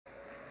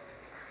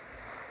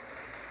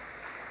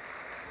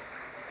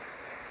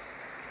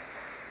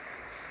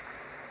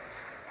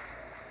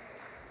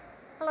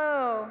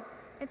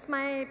It's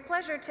my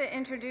pleasure to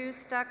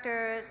introduce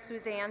Dr.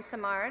 Suzanne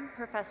Simard,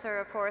 Professor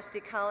of Forest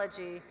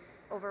Ecology,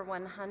 over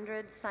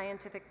 100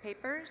 scientific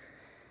papers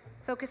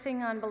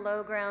focusing on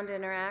below-ground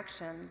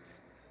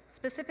interactions,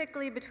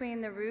 specifically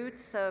between the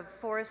roots of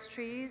forest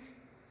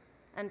trees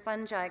and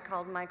fungi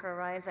called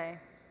mycorrhizae.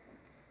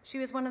 She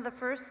was one of the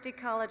first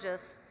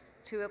ecologists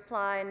to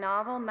apply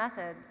novel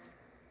methods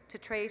to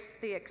trace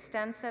the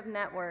extensive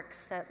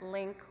networks that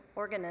link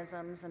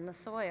organisms in the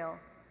soil.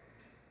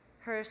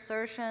 Her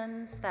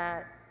assertions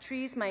that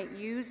trees might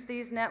use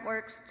these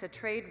networks to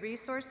trade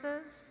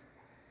resources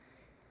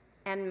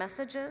and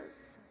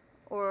messages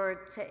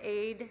or to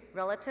aid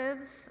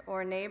relatives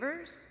or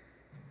neighbors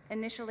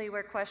initially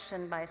were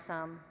questioned by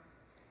some,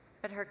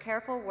 but her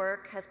careful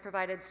work has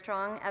provided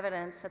strong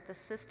evidence that the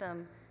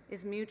system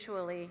is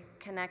mutually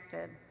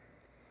connected.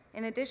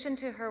 In addition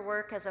to her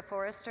work as a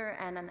forester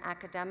and an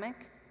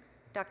academic,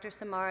 Dr.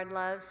 Simard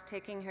loves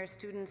taking her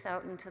students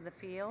out into the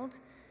field,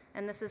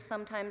 and this is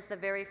sometimes the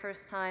very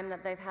first time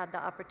that they've had the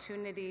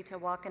opportunity to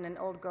walk in an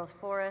old-growth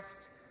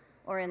forest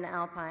or in the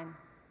alpine.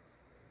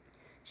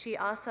 She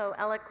also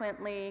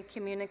eloquently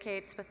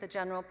communicates with the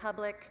general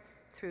public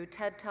through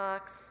TED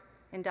Talks,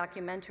 in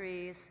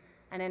documentaries,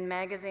 and in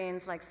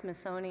magazines like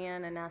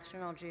Smithsonian and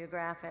National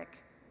Geographic.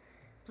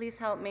 Please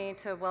help me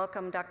to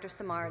welcome Dr.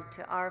 Simard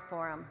to our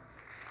forum.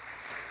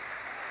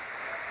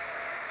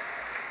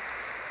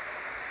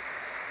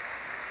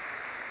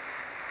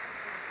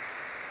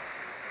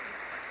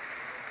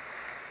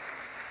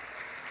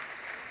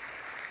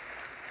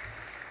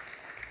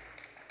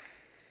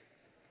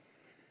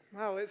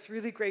 Wow, it's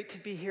really great to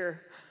be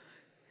here.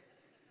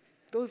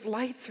 Those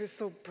lights are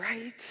so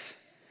bright.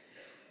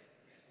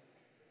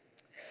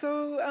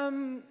 So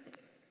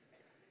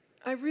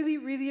I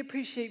really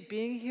appreciate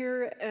being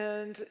here,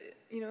 and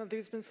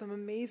there's been some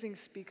amazing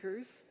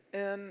speakers,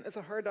 and it's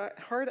a hard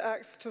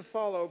act to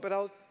follow, but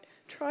I'll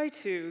try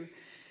to.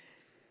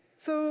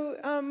 So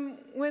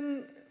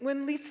when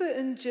Lisa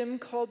and Jim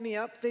called me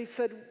up, they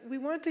said, we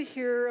want to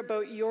hear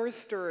about your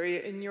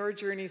story and your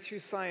journey through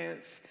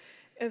science.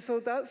 And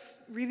so that's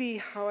really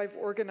how I've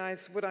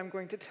organized what I'm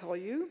going to tell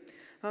you.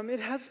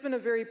 It has been a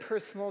very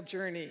personal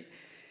journey.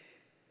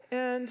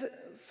 And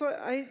so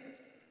I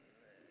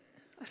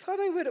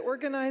thought I would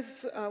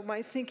organize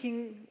my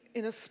thinking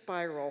in a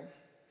spiral.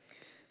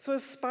 So a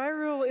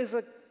spiral is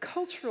a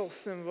cultural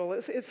symbol.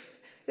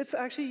 It's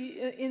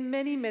actually in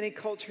many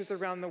cultures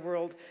around the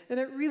world, and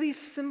it really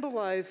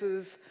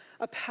symbolizes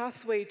a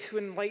pathway to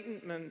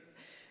enlightenment.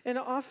 And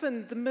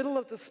often the middle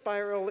of the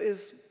spiral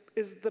is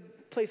the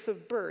place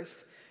of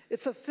birth.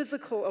 It's a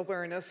physical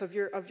awareness of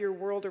your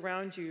world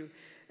around you.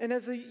 And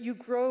as you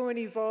grow and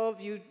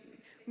evolve, you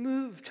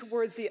move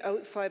towards the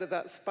outside of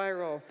that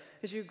spiral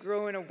as you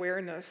grow in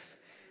awareness.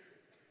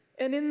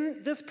 And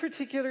in this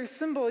particular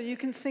symbol, you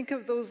can think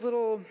of those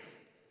little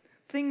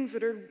things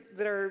that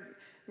are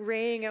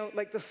raying out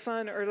like the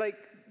sun, or like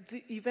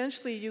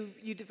eventually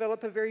you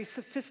develop a very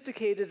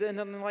sophisticated and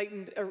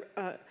enlightened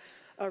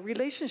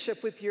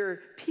relationship with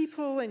your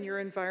people and your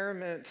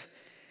environment.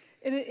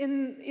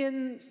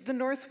 In the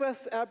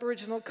Northwest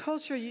Aboriginal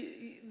culture,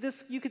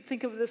 you could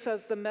think of this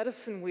as the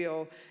medicine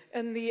wheel,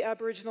 and the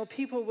Aboriginal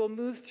people will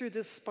move through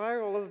this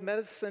spiral of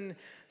medicine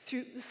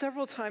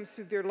several times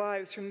through their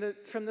lives,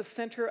 from the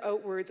center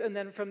outwards, and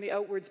then from the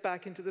outwards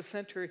back into the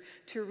center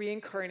to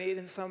reincarnate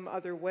in some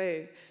other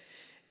way.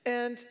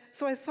 And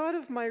so I thought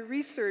of my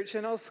research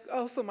and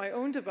also my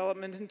own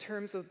development in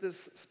terms of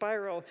this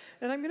spiral.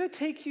 And I'm going to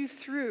take you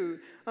through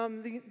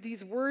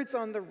these words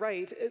on the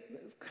right,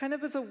 kind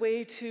of as a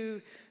way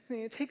to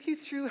take you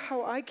through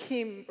how I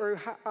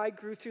how I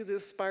grew through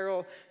this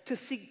spiral to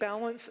seek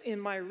balance in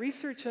my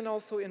research and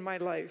also in my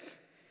life.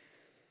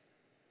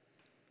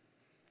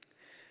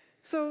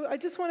 So I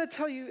just want to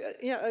tell you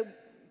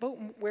about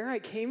where I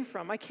came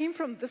from. I came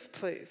from this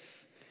place,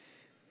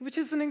 which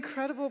is an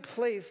incredible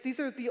place. These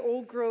are the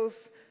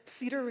old-growth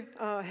cedar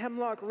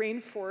hemlock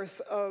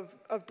rainforests of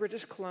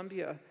British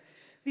Columbia.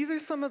 These are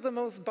some of the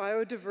most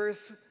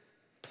biodiverse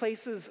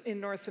places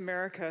in North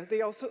America. They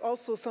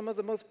also some of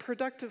the most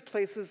productive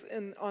places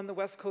on the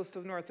west coast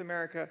of North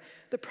America.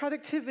 The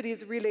productivity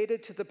is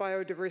related to the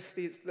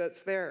biodiversity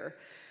that's there.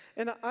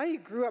 And I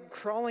grew up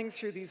crawling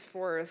through these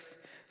forests.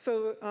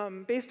 So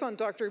based on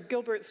Dr.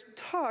 Gilbert's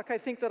talk, I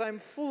think that I'm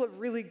full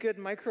of really good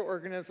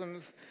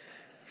microorganisms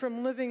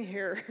from living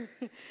here.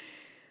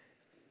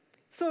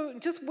 So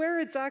just where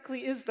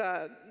exactly is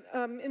that?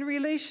 In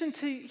relation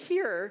to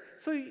here,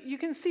 so you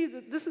can see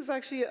that this is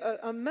actually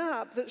a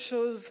map that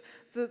shows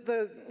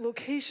the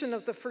location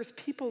of the first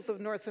peoples of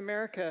North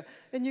America.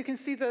 And you can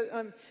see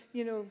that,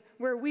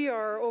 where we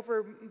are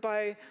over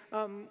by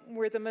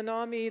where the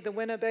Menominee, the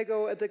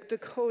Winnebago, the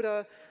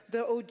Dakota,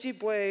 the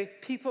Ojibwe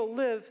people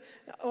live,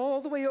 all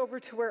the way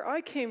over to where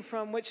I came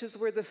from, which is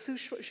where the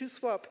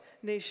Shuswap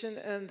Nation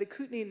and the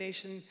Kootenai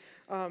Nation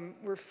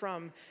were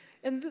from.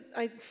 And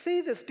I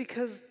say this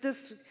because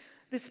this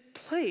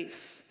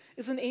place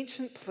is an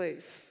ancient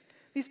place.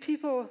 These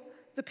people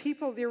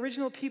the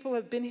original people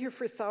have been here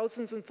for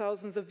thousands and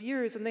thousands of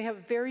years, and they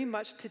have very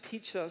much to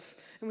teach us,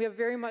 and we have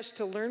very much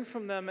to learn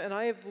from them, and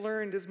I have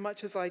learned as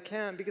much as I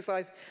can because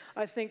I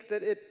think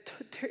that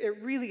it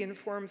really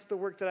informs the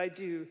work that I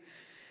do.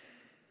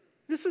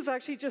 This is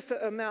actually just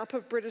a map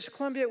of British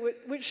Columbia,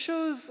 which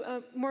shows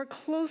more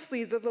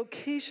closely the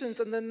locations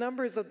and the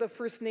numbers of the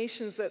First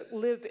Nations that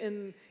live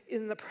in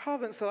the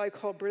province that I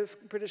call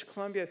British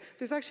Columbia.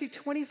 There's actually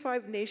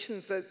 25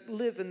 nations that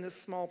live in this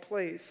small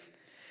place.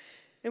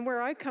 And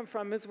where I come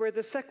from is where the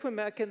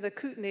Secwepemc and the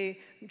Kootenay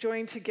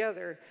join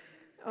together,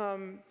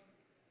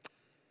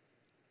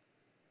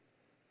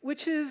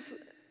 which is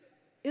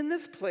in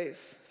this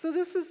place. So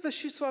this is the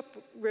Shuswap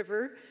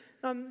River.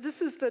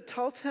 This is the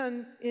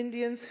Tahltan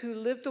Indians who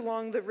lived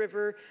along the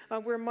river,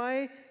 where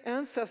my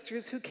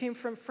ancestors, who came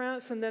from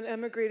France and then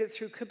emigrated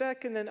through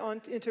Quebec and then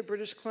on into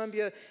British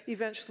Columbia,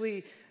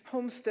 eventually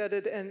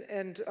homesteaded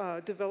and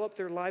developed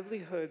their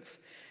livelihoods.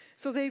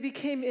 So they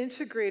became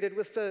integrated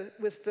with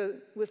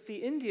the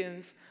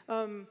Indians,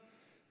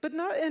 but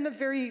not in a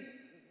very,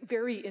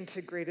 very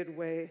integrated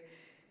way.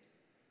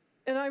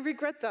 And I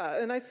regret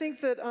that. And I think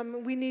that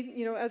we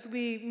need, as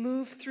we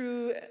move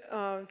through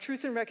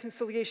truth and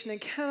reconciliation in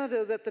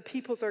Canada, that the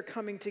peoples are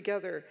coming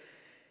together.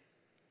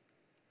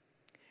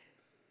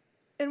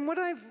 And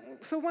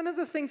so one of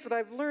the things that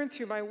I've learned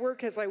through my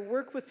work as I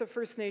work with the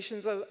First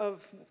Nations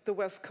of the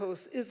West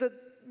Coast is that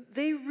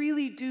they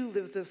really do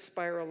live this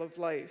spiral of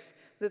life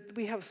that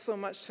we have so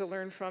much to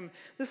learn from.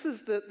 This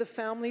is the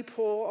family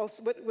pole,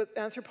 also what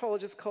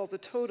anthropologists call the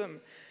totem.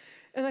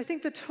 And I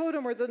think the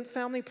totem or the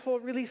family pole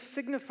really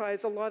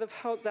signifies a lot of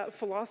how that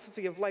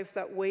philosophy of life,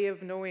 that way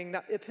of knowing,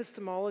 that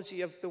epistemology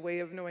of the way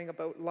of knowing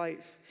about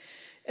life.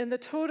 And the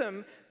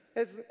totem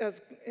is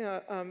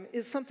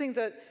something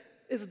that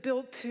is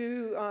built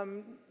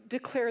to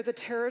declare the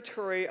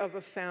territory of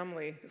a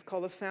family. It's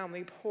called a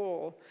family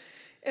pole.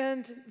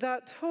 And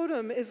that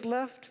totem is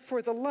left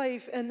for the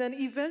life, and then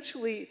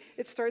eventually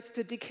it starts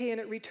to decay and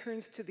it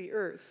returns to the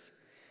earth.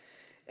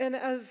 And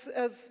as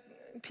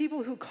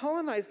people who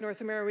colonized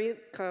North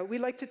America, we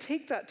like to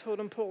take that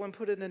totem pole and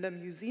put it in a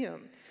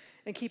museum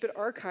and keep it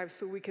archived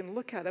so we can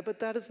look at it,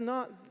 but that is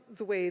not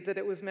the way that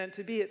it was meant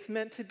to be. It's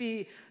meant to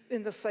be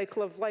in the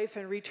cycle of life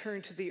and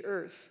return to the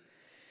earth.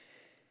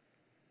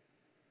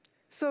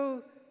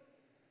 So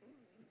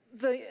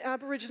the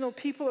Aboriginal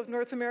people of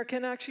North America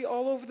and actually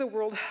all over the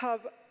world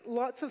have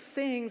lots of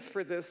sayings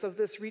for this, of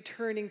this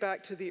returning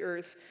back to the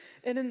earth.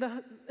 And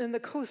in the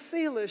Coast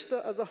Salish,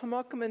 the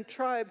Homokaman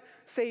tribe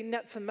say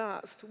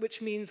Netsamast,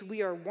 which means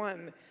we are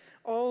one.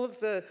 All of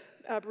the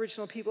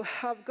Aboriginal people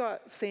have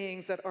got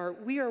sayings that are,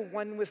 we are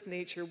one with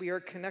nature, we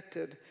are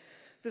connected.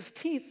 This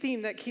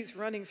theme that keeps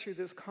running through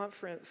this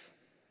conference.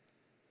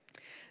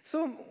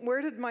 So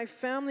where did my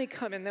family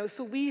come in?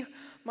 So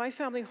my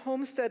family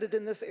homesteaded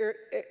in this area,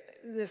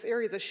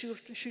 the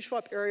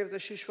Shuswap area of the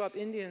Shuswap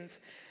Indians,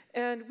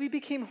 and we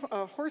became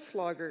horse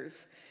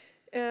loggers.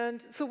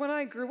 And so when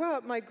I grew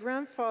up, my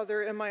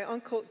grandfather and my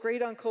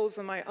great uncles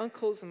and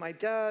my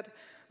dad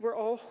were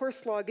all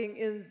horse logging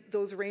in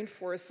those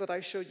rainforests that I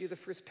showed you the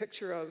first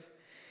picture of.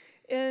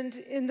 And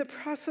in the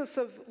process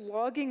of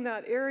logging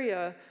that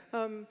area,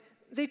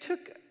 they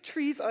took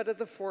trees out of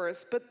the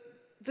forest, but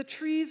the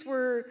trees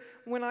were,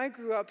 when I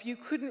grew up, you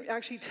couldn't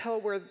actually tell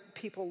where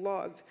people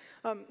logged.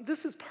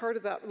 This is part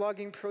of that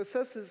logging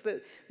process, is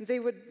that they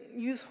would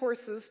use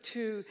horses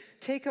to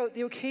take out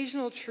the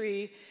occasional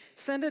tree,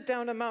 send it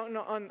down a mountain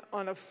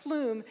on a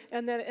flume,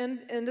 and then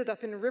ended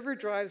up in river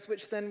drives,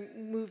 which then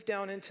moved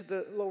down into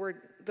the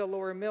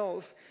lower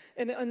mills.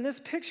 And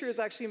this picture is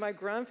actually my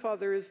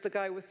grandfather is the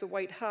guy with the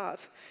white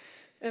hat.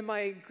 And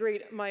my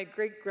great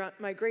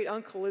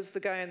uncle is the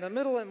guy in the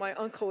middle, and my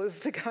uncle is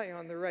the guy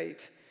on the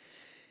right.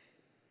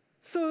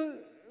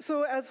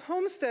 So as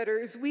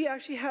homesteaders, we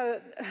actually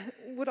had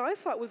what I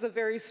thought was a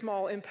very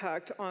small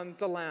impact on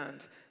the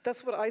land.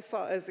 That's what I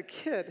saw as a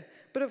kid.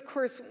 But of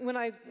course, when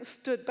I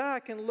stood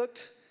back and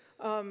looked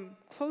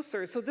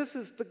closer, so this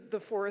is the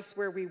forest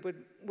where we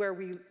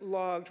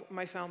logged,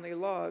 my family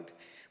logged.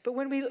 But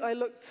when I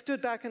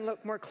stood back and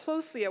looked more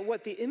closely at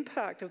what the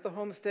impact of the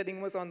homesteading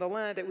was on the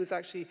land, it was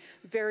actually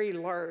very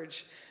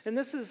large. And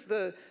this is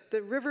the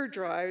river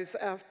drives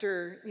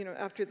after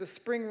the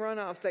spring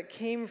runoff that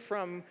came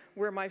from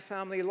where my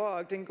family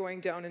logged and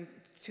going down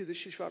into the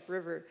Shuswap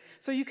River.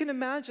 So you can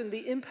imagine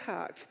the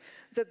impact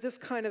that this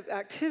kind of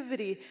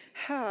activity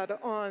had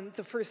on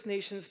the First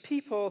Nations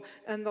people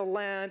and the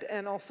land,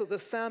 and also the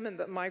salmon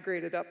that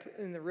migrated up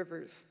in the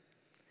rivers.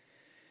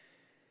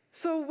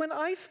 So when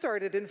I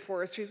started in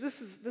forestry,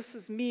 this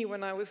is me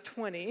when I was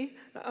 20.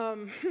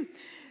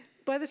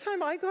 By the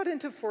time I got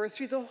into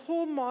forestry, the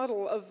whole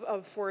model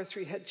of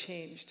forestry had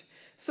changed.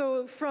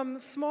 So from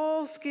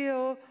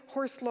small-scale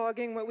horse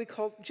logging, what we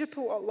call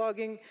jippo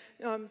logging,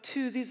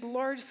 to these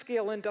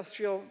large-scale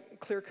industrial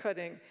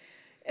clear-cutting.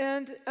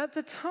 And at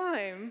the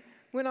time,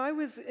 when I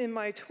was in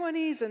my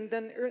 20s and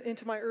then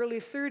into my early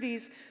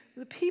 30s,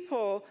 the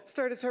people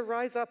started to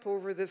rise up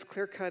over this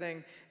clear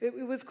cutting.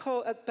 It was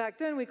called, back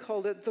then we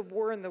called it the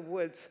war in the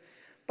woods.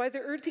 By the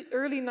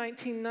early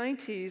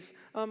 1990s,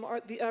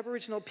 the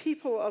Aboriginal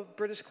people of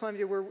British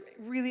Columbia were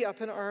really up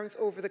in arms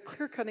over the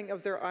clear-cutting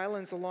of their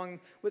islands along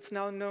what's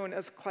now known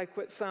as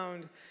Clyquet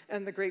Sound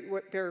and the Great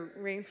Bear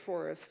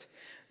Rainforest.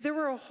 There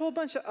were a whole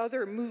bunch of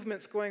other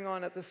movements going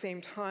on at the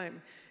same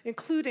time,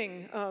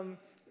 including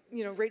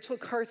Rachel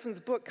Carson's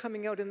book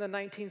coming out in the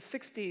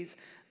 1960s,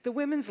 the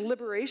women's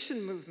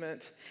liberation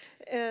movement,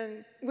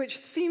 and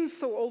which seems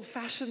so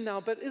old-fashioned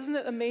now, but isn't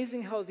it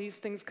amazing how these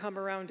things come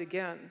around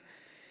again?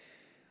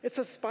 It's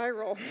a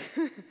spiral.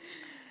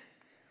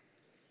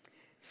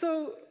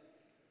 So,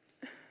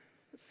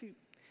 let's see.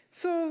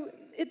 So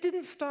it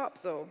didn't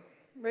stop, though,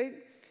 right?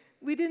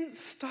 We didn't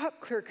stop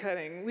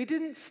clear-cutting. We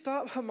didn't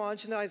stop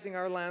homogenizing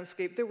our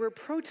landscape. There were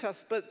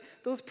protests, but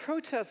those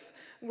protests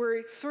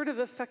were sort of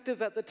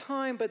effective at the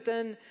time, but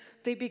then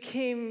they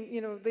became,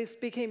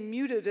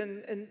 muted,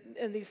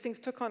 and these things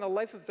took on a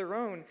life of their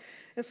own.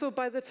 And so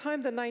by the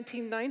time the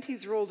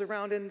 1990s rolled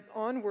around and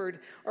onward,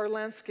 our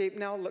landscape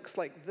now looks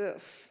like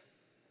this.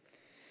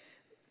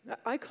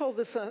 I call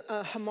this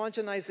a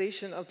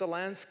homogenization of the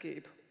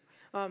landscape.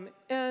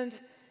 And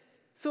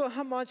so a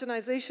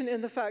homogenization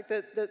in the fact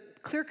that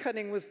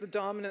clear-cutting was the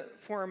dominant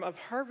form of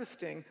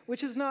harvesting,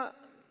 which is not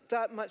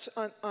that much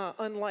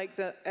unlike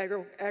the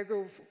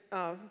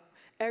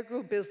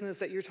agro-business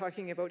that you're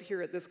talking about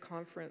here at this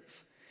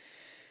conference.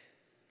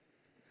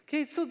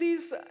 Okay, so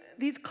these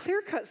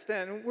clear cuts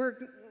then were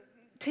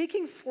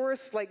taking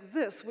forests like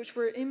this, which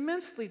were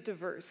immensely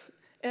diverse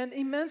and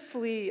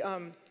immensely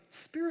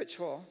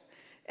spiritual,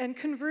 and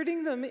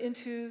converting them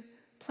into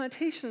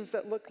plantations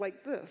that look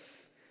like this.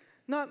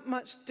 Not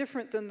much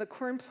different than the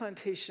corn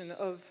plantation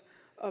of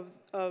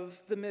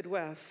the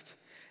Midwest.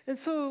 And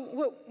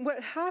so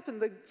what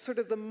happened,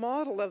 the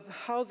model of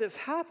how this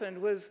happened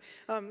was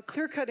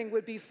clear-cutting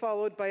would be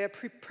followed by a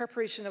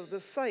preparation of the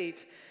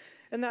site.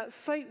 And that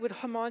site would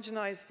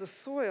homogenize the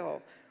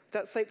soil,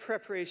 that site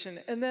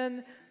preparation. And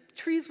then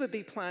trees would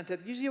be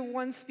planted, usually of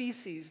one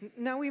species.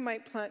 Now we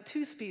might plant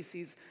 2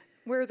 species,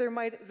 where there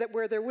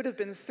would have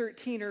been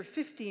 13 or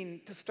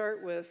 15 to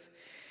start with.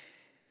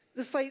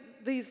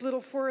 These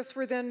little forests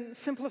were then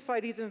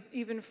simplified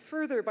even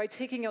further by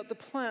taking out the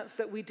plants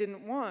that we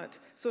didn't want.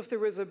 So if there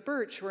was a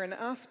birch or an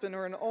aspen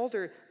or an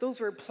alder, those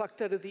were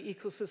plucked out of the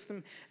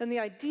ecosystem. And the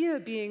idea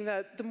being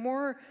that the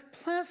more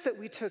plants that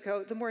we took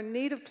out, the more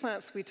native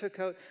plants we took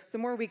out, the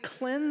more we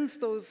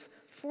cleansed those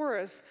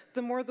forests,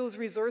 the more those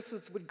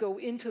resources would go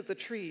into the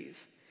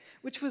trees,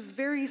 which was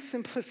very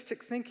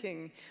simplistic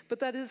thinking. But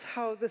that is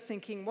how the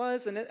thinking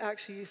was, and it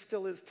actually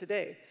still is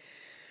today.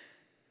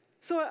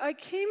 So I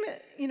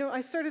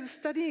started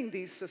studying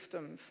these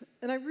systems,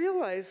 and I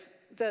realized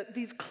that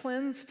these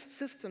cleansed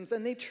systems,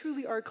 and they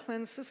truly are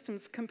cleansed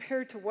systems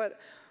compared to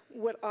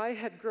what I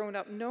had grown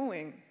up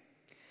knowing.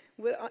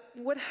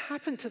 What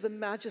happened to the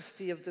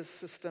majesty of this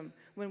system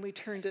when we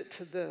turned it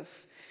to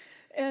this?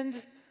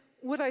 And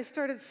what I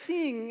started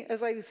seeing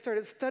as I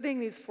started studying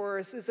these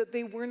forests is that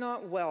they were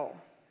not well.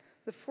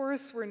 The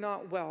forests were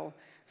not well.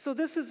 So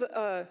this is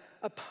a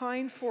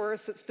pine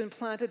forest that's been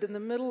planted in the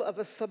middle of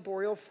a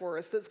subboreal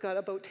forest that's got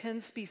about 10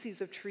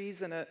 species of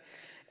trees in it.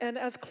 And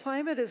as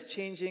climate is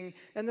changing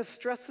and the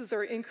stresses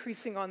are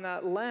increasing on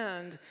that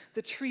land,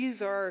 the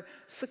trees are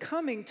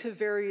succumbing to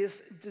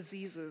various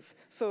diseases,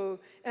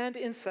 and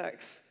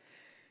insects.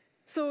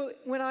 So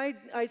when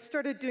I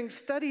started doing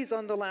studies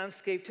on the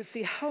landscape to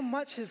see how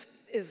much is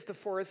the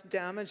forest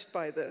damaged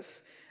by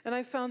this, and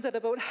I found that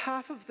about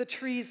half of the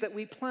trees that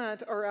we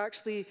plant are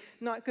actually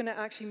not going to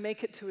actually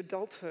make it to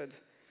adulthood,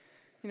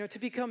 to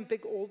become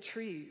big old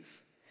trees.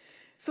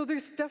 So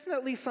there's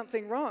definitely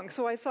something wrong.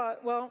 So I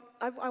thought, well,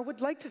 I would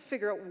like to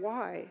figure out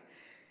why.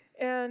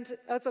 And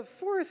as a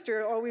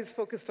forester, always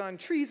focused on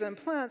trees and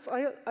plants,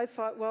 I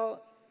thought,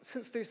 well,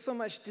 since there's so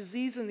much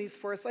disease in these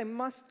forests, I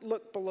must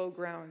look below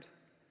ground.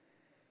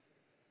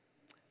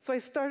 So I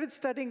started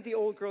studying the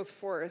old growth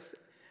forests,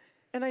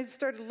 and I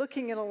started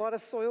looking in a lot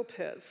of soil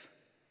pits.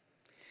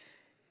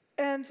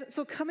 And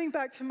so coming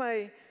back to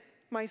my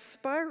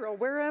spiral,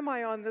 where am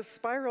I on this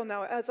spiral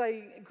now? As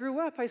I grew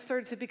up, I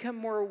started to become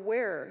more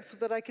aware so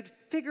that I could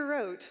figure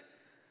out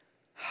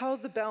how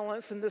the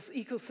balance in this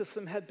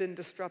ecosystem had been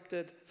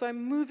disrupted. So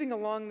I'm moving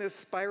along this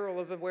spiral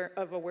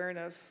of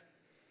awareness.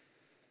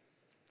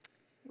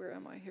 Where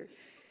am I here?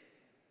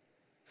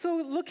 So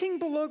looking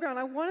below ground,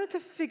 I wanted to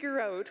figure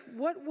out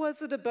what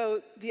was it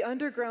about the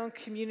underground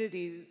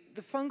community,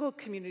 the fungal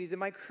community, the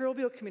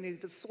microbial community,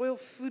 the soil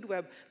food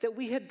web that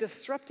we had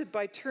disrupted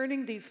by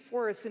turning these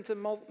forests into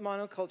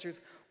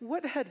monocultures.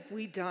 What had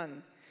we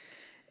done?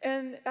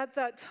 And at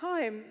that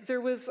time,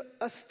 there was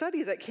a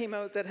study that came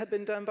out that had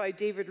been done by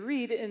David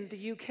Reed in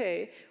the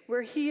UK,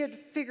 where he had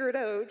figured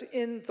out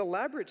in the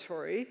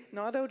laboratory,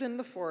 not out in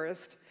the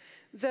forest,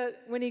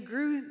 that when he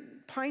grew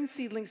pine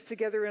seedlings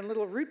together in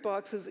little root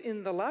boxes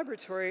in the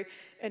laboratory,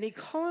 and he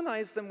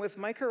colonized them with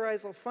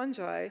mycorrhizal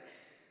fungi,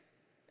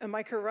 a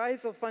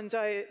mycorrhizal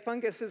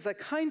fungus is a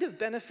kind of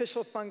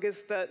beneficial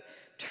fungus that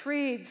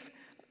trades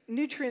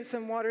nutrients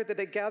and water that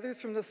it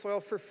gathers from the soil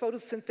for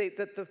photosynthate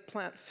that the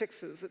plant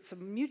fixes. It's a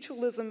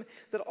mutualism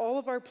that all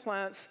of our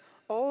plants,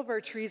 all of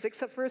our trees,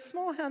 except for a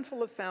small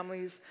handful of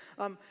families,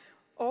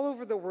 all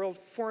over the world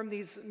form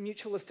these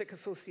mutualistic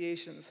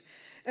associations.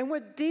 And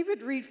what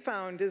David Reed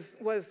found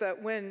was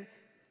that when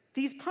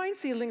these pine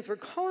seedlings were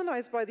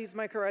colonized by these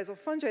mycorrhizal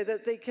fungi,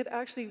 that they could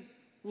actually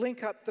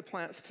link up the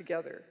plants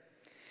together.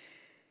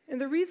 And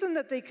the reason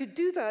that they could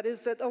do that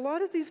is that a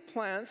lot of these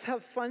plants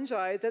have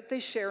fungi that they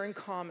share in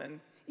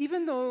common.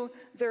 Even though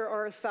there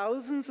are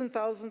thousands and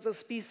thousands of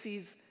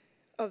species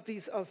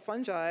of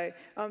fungi,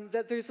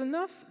 that there's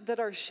enough that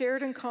are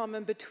shared in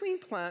common between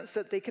plants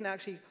that they can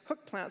actually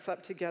hook plants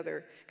up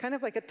together, kind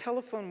of like a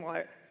telephone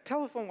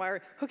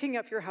wire hooking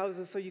up your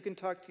houses so you can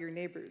talk to your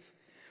neighbors.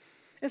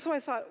 And so I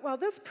thought, wow,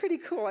 that's pretty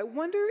cool. I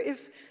wonder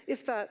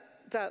if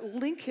that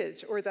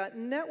linkage or that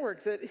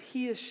network that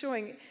he is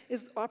showing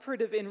is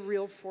operative in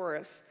real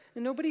forests.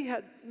 And nobody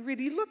had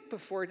really looked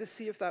before to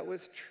see if that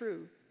was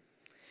true.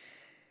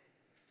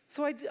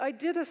 So I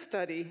did a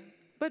study.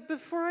 But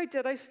before I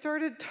did, I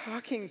started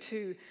talking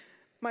to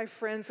my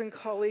friends and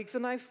colleagues,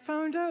 and I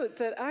found out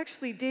that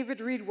actually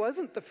David Reed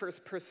wasn't the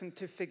first person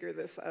to figure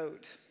this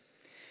out.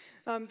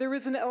 There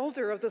was an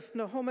elder of the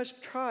Snohomish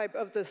tribe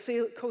of the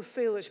Coast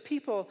Salish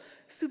people,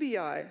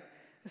 Subiai.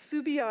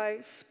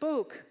 Subiai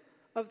spoke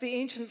of the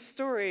ancient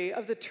story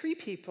of the tree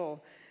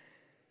people.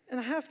 And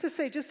I have to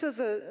say, just as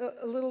a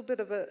little bit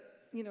of a,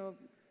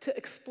 to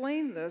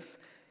explain this,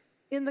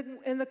 in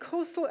the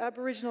coastal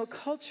Aboriginal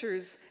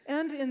cultures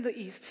and in the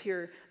East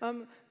here,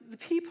 the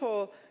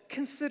people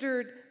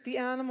considered the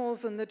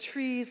animals and the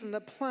trees and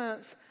the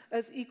plants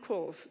as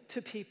equals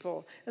to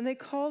people. And they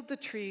called the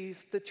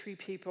trees the tree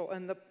people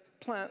and the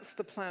plants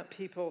the plant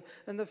people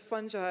and the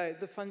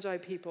fungi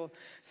people.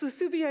 So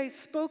Subiai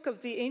spoke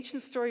of the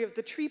ancient story of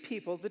the tree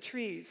people, the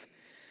trees,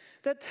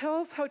 that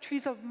tells how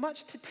trees have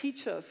much to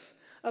teach us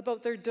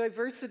about their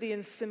diversity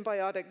and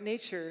symbiotic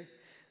nature.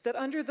 That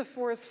under the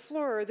forest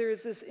floor, there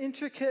is this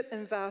intricate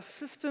and vast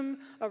system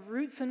of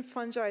roots and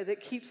fungi that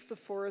keeps the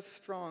forest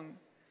strong.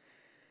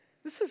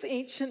 This is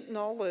ancient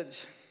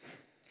knowledge.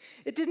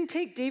 It didn't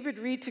take David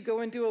Reed to go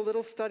and do a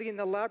little study in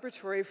the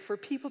laboratory for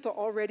people to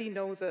already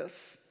know this.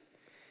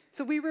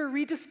 So we were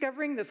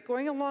rediscovering this,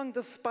 going along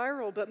the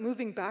spiral, but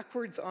moving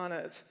backwards on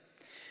it.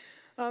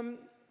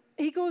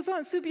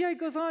 Subiai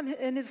goes on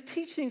in his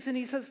teachings, and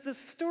he says this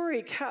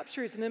story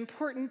captures an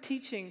important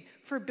teaching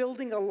for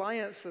building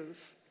alliances,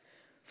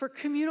 for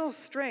communal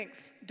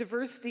strength,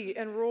 diversity,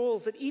 and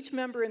roles at each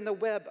member in the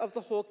web of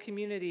the whole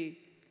community,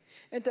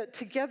 and that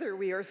together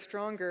we are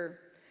stronger.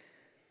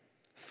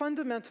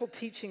 Fundamental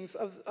teachings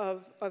of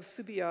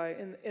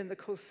Subiai in the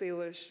Coast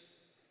Salish.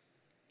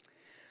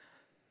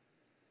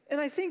 And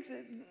I think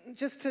that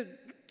just to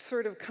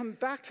sort of come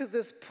back to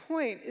this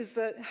point is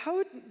that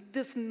how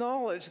this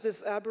knowledge,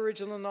 this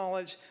Aboriginal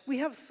knowledge, we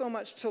have so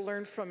much to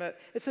learn from it.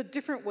 It's a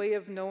different way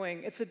of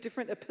knowing. It's a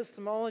different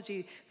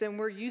epistemology than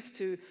we're used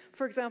to.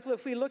 For example,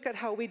 if we look at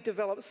how we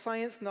develop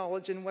science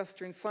knowledge in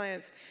Western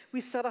science,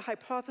 we set a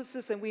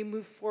hypothesis and we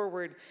move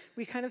forward.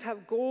 We kind of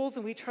have goals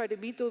and we try to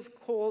meet those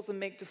goals and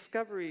make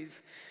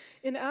discoveries.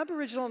 In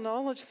Aboriginal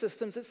knowledge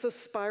systems, it's a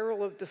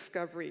spiral of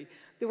discovery,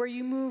 where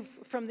you move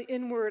from the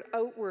inward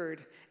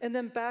outward, and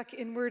then back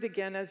inward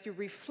again as you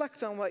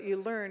reflect on what you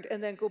learned,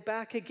 and then go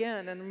back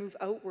again and move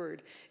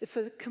outward. It's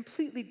a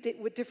completely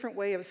different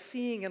way of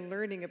seeing and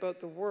learning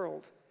about the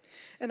world.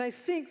 And I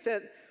think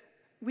that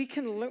we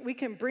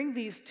can bring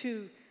these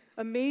two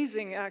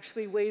amazing,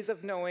 actually, ways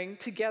of knowing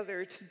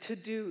together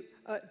to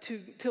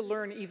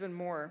learn even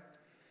more.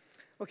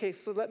 Okay,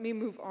 so let me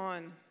move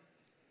on.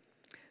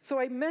 So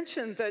I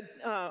mentioned that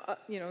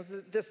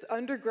this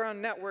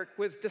underground network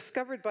was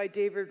discovered by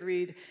David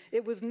Reed.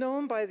 It was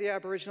known by the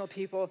Aboriginal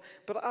people,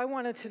 but I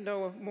wanted to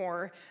know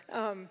more.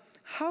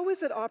 How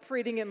is it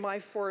operating in my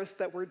forests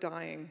that were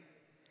dying?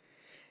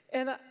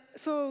 And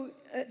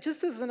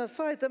just as an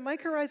aside, the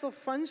mycorrhizal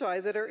fungi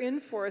that are in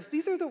forests,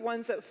 these are the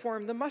ones that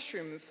form the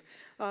mushrooms.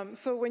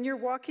 So when you're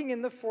walking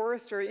in the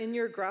forest or in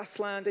your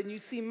grassland and you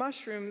see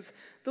mushrooms,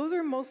 those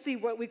are mostly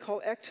what we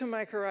call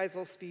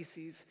ectomycorrhizal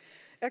species.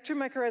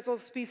 Ectomycorrhizal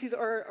species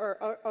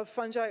of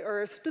fungi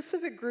are a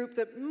specific group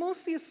that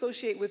mostly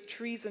associate with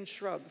trees and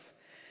shrubs.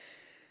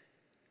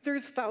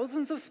 There's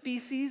thousands of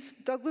species.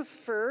 Douglas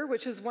fir,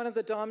 which is one of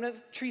the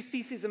dominant tree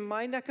species in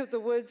my neck of the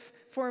woods,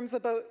 forms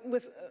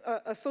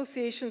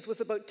associations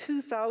with about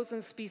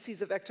 2,000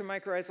 species of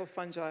ectomycorrhizal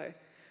fungi.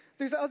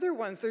 There's other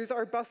ones. There's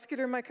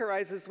arbuscular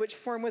mycorrhizas, which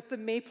form with the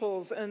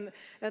maples and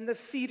the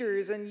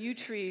cedars and yew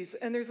trees,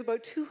 and there's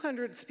about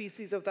 200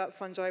 species of that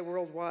fungi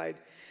worldwide.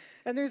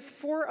 And there's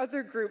 4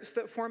 other groups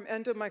that form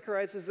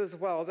endomycorrhizas as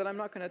well that I'm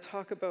not going to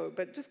talk about,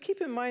 but just keep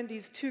in mind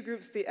these 2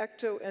 groups, the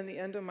ecto and the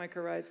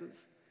endomycorrhizas.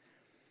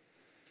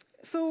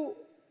 So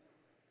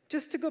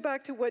just to go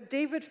back to what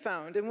David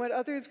found and what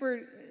others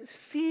were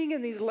seeing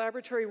in these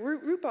laboratory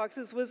root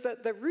boxes was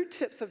that the root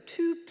tips of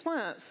two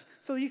plants,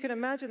 so you can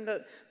imagine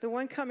that the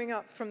one coming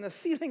up from the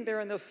ceiling there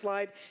on the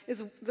slide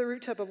is the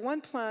root tip of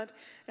one plant,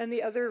 and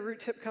the other root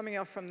tip coming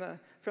off from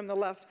the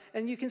left.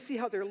 And you can see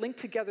how they're linked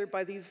together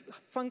by these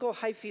fungal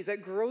hyphae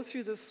that grow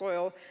through the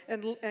soil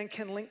and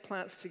can link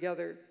plants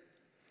together.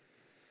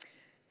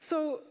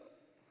 So,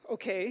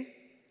 okay,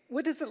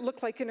 what does it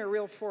look like in a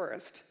real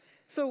forest?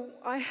 So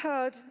I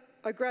had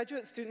a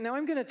graduate student. Now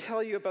I'm going to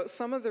tell you about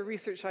some of the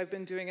research I've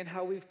been doing and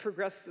how we've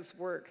progressed this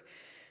work.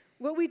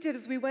 What we did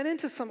is we went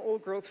into some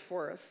old growth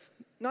forests,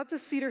 not the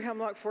cedar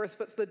hemlock forest,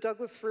 but the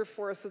Douglas fir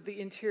forest of the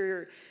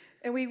interior.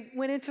 And we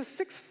went into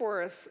 6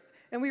 forests,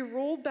 and we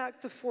rolled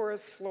back the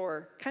forest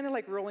floor, kind of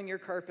like rolling your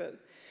carpet.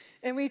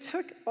 And we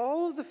took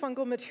all of the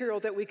fungal material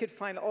that we could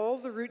find, all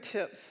the root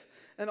tips,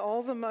 and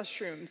all the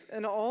mushrooms,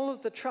 and all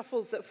of the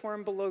truffles that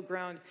form below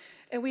ground,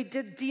 and we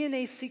did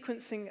DNA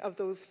sequencing of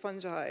those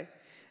fungi.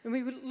 And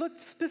we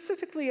looked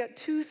specifically at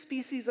 2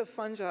 species of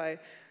fungi,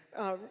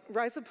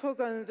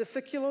 Rhizopogon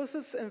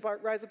vesiculosus and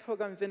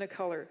Rhizopogon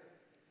vinicolor.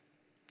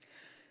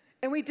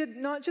 And we did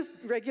not just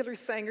regular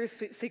Sanger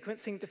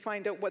sequencing to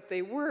find out what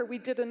they were. We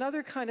did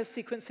another kind of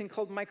sequencing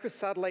called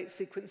microsatellite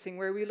sequencing,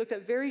 where we looked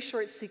at very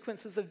short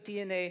sequences of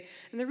DNA.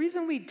 And the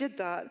reason we did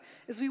that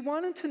is we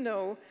wanted to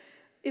know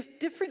if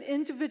different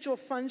individual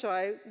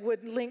fungi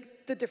would link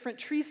the different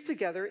trees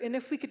together, and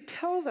if we could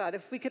tell that,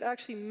 if we could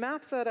actually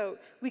map that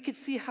out, we could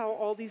see how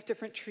all these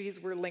different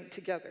trees were linked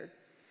together.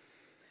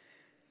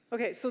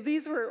 Okay, so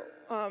these were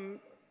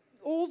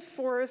old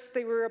forests.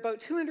 They were about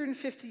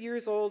 250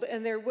 years old,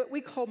 and they're what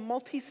we call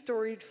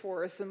multi-storied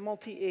forests and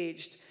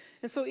multi-aged.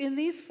 And so in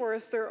these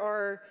forests, there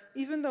are,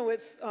 even though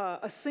it's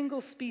a single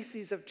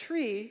species of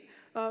tree,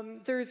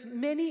 there's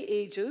many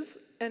ages,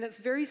 and it's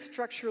very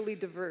structurally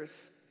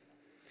diverse.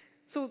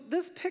 So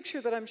this picture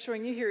that I'm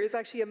showing you here is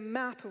actually a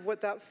map of what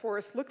that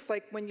forest looks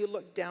like when you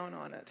look down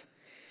on it,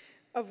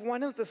 of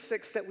one of the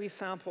 6 that we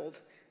sampled.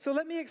 So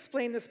let me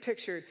explain this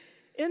picture.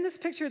 In this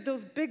picture,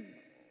 those big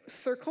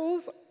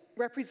circles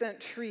represent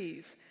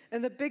trees.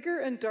 And the bigger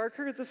and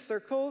darker the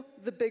circle,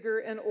 the bigger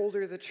and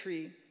older the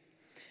tree.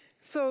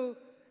 So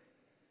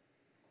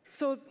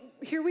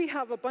here we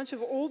have a bunch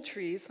of old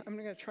trees. I'm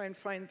going to try and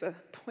find the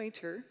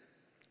pointer.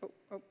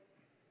 Oh.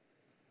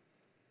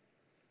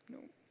 No.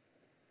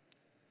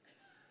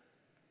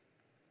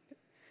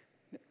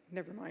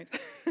 Never mind.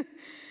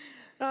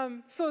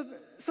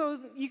 So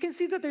you can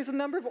see that there's a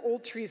number of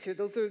old trees here.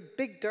 Those are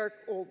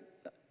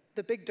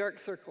the big dark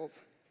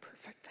circles.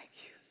 Perfect, thank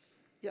you.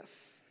 Yes,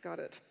 got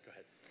it. Go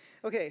ahead.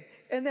 Okay,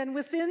 and then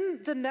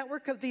within the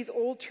network of these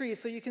old trees,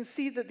 so you can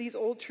see that these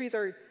old trees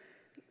are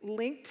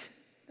linked.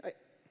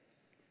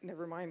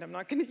 Never mind, I'm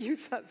not going to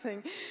use that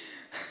thing.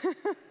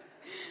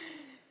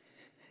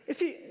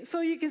 So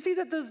you can see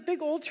that those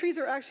big old trees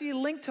are actually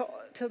linked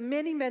to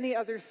many, many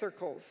other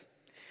circles.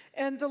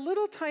 And the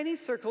little tiny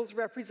circles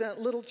represent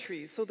little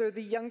trees. So they're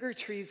the younger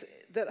trees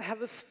that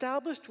have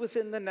established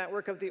within the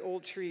network of the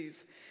old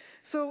trees.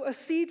 So a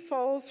seed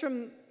falls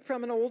from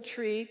an old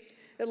tree.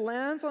 It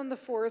lands on the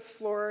forest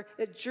floor.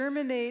 It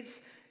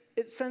germinates.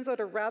 It sends out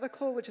a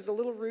radicle, which is a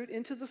little root,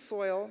 into the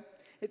soil.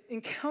 It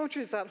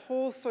encounters that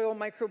whole soil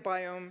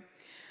microbiome.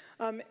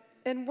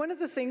 And one of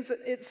the things that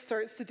it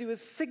starts to do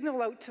is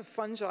signal out to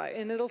fungi,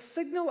 and it'll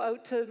signal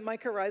out to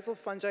mycorrhizal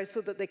fungi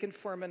so that they can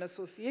form an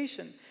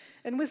association.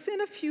 And within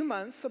a few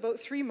months,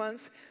 about 3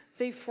 months,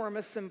 they form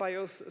a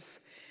symbiosis.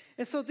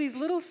 And so these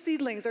little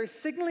seedlings are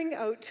signaling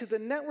out to the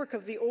network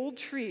of the old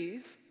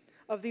trees,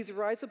 of these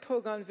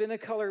Rhizopogon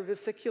vinicolor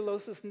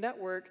vesiculosus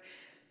network,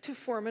 to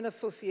form an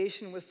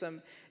association with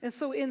them. And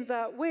so in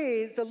that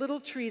way, the little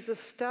trees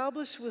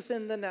establish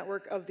within the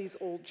network of these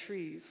old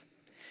trees.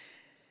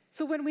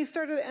 So when we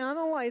started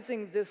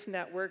analyzing this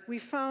network, we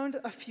found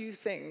a few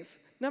things.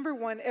 Number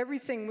 1,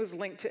 everything was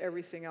linked to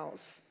everything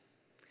else.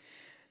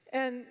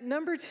 And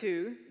number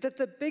 2, that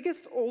the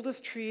biggest,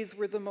 oldest trees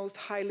were the most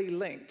highly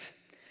linked.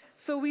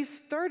 So we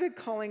started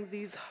calling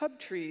these hub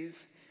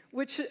trees,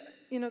 which,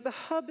 the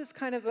hub is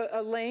kind of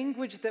a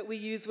language that we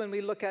use when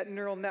we look at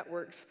neural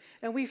networks.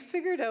 And we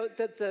figured out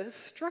that the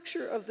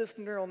structure of this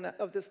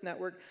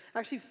network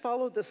actually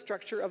followed the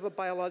structure of a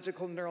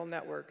biological neural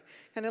network,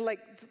 kind of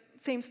like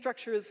same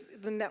structure as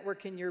the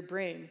network in your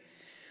brain,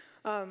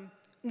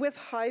 with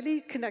highly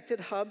connected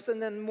hubs and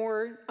then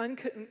more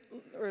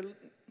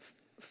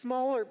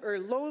smaller or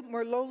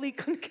more lowly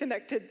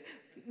connected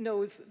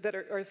nodes that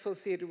are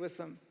associated with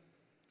them.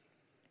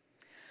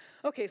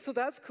 Okay, so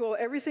that's cool.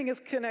 Everything is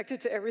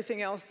connected to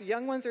everything else. The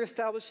young ones are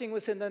establishing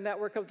within the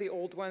network of the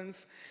old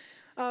ones.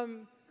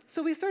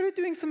 So we started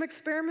doing some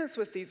experiments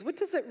with these. What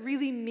does it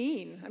really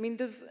mean? I mean,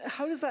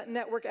 how does that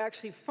network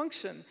actually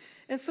function?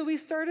 And so we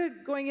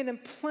started going in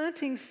and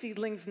planting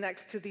seedlings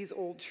next to these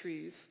old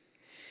trees.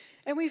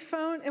 And we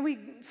found,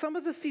 some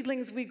of the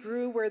seedlings we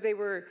grew where they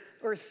were,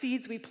 or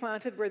seeds we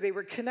planted where they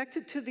were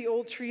connected to the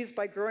old trees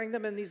by growing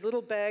them in these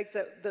little bags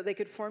that they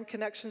could form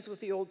connections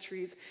with the old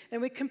trees.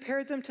 And we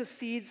compared them to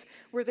seeds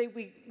where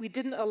we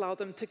didn't allow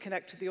them to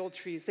connect to the old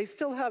trees. They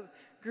still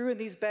grew in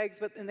these bags,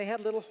 and they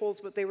had little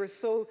holes, but they were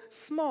so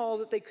small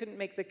that they couldn't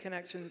make the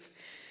connections.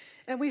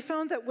 And we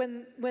found that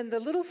when the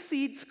little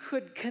seeds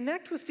could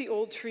connect with the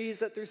old trees,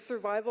 that their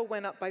survival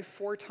went up by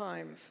 4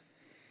 times.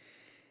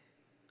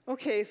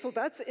 Okay, so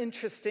that's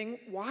interesting.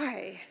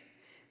 Why?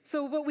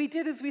 So what we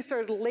did is we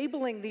started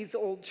labeling these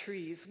old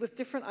trees with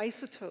different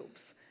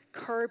isotopes,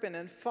 carbon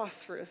and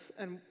phosphorus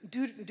and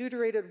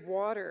deuterated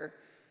water,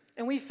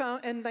 and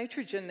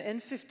nitrogen,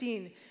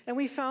 N15. And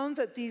we found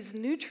that these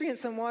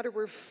nutrients and water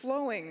were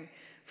flowing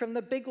from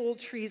the big old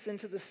trees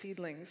into the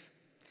seedlings.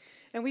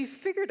 And we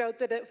figured out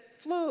that it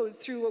flowed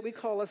through what we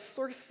call a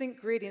source sink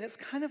gradient. It's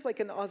kind of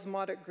like an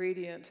osmotic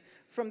gradient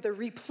from the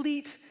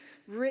replete,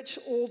 rich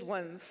old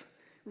ones,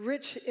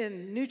 rich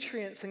in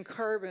nutrients and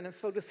carbon and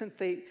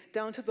photosynthate,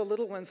 down to the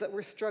little ones that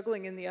were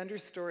struggling in the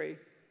understory.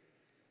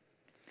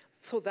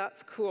 So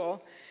that's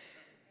cool.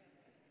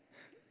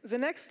 The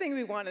next thing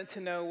we wanted to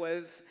know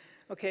was,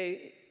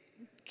 okay,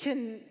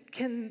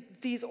 can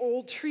these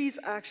old trees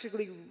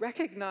actually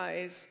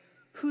recognize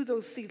who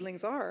those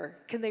seedlings are?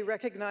 Can they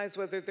recognize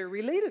whether they're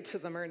related to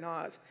them or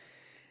not?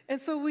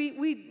 And so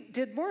we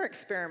did more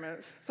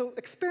experiments. So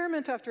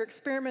experiment after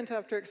experiment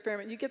after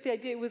experiment. You get the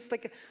idea. It was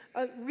like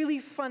a really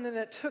fun, and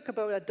it took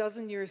about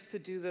 12 years to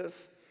do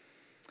this.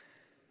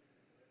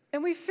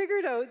 And we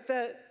figured out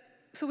that,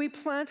 so we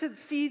planted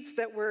seeds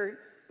that were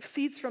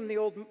seeds from the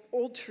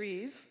old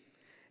trees,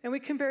 and we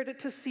compared it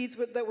to seeds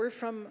that were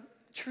from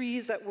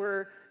trees that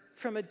were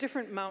from a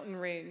different mountain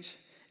range.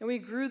 And we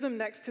grew them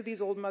next to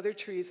these old mother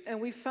trees. And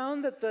we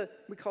found that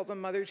we call them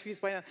mother trees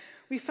by now,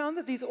 we found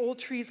that these old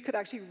trees could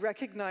actually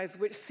recognize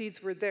which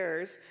seeds were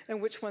theirs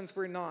and which ones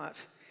were not.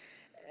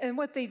 And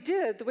what they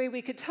did, the way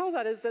we could tell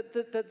that, is that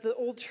the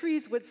old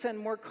trees would send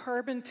more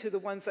carbon to the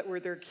ones that were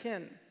their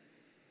kin.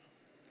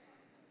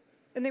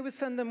 And they would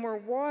send them more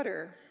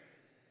water.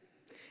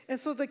 And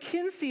so the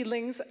kin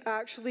seedlings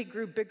actually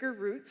grew bigger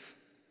roots,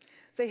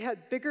 they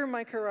had bigger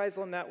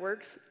mycorrhizal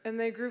networks, and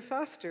they grew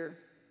faster.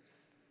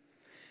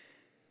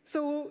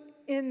 So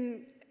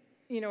in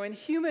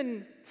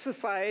human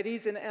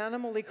societies, in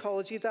animal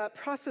ecology, that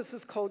process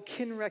is called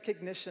kin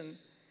recognition.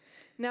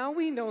 Now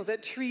we know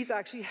that trees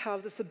actually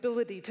have this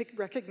ability to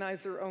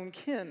recognize their own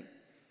kin.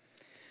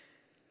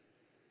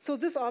 So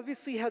this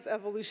obviously has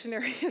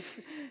evolutionary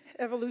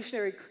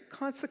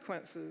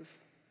consequences.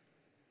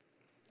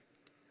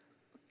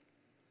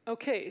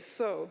 Okay,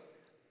 so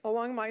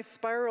along my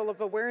spiral of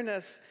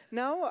awareness,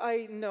 now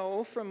I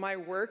know from my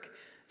work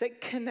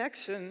that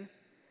connection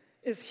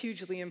is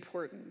hugely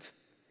important.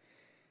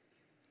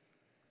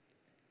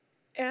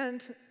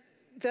 And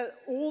that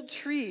old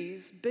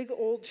trees, big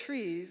old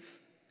trees,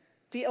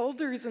 the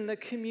elders in the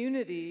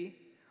community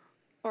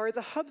are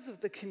the hubs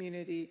of the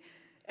community,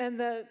 and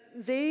that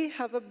they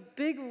have a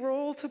big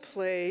role to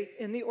play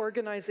in the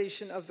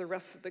organization of the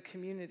rest of the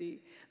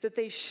community, that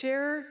they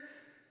share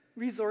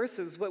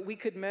resources, what we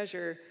could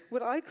measure,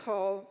 what I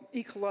call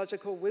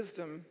ecological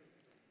wisdom.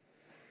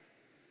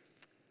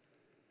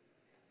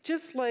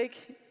 Just like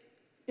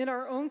in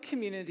our own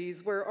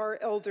communities where our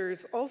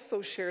elders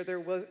also share their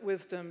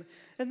wisdom.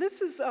 And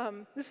this is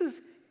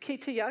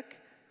Ketayak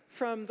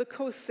from the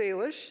Coast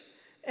Salish,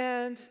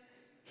 and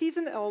he's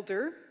an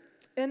elder.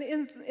 And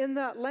in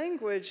that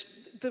language,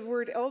 the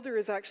word elder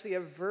is actually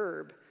a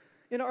verb.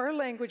 In our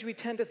language, we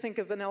tend to think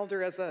of an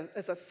elder as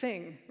a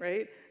thing,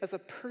 right? As a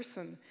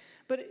person.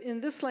 But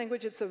in this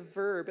language, it's a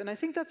verb. And I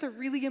think that's a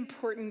really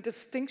important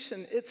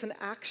distinction. It's an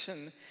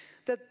action.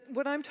 That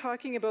what I'm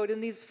talking about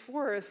in these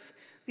forests,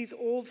 these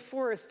old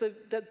forests,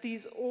 that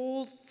these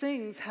old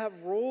things have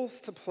roles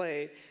to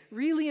play,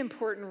 really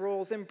important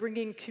roles in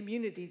bringing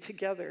community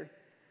together.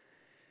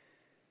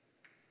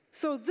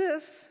 So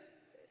this,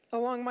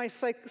 along my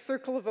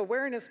circle of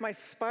awareness, my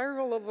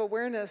spiral of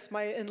awareness,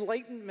 my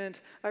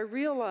enlightenment, I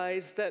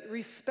realized that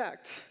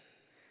respect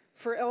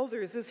for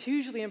elders is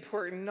hugely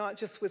important, not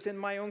just within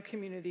my own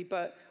community,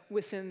 but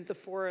within the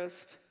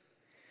forest.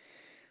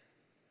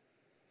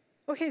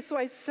 Okay, so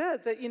I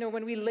said that,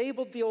 when we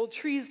labeled the old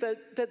trees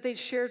that they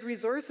shared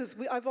resources,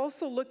 I've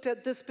also looked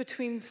at this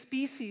between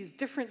species,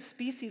 different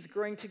species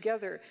growing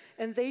together,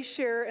 and they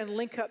share and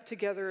link up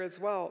together as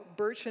well.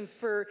 Birch and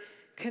fir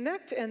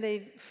connect, and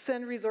they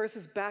send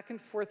resources back and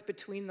forth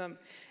between them.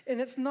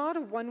 And it's not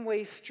a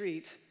one-way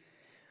street.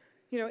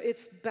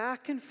 It's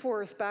back and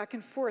forth, back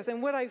and forth.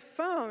 And what I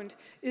found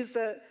is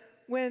that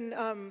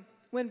when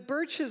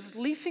birch is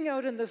leafing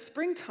out in the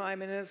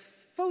springtime and is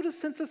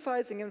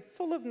photosynthesizing and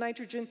full of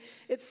nitrogen,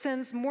 it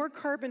sends more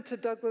carbon to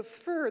Douglas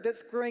fir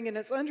that's growing in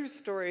its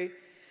understory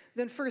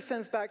than fir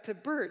sends back to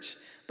birch.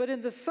 But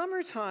in the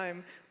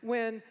summertime,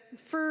 when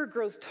fir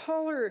grows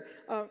taller,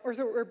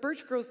 or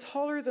birch grows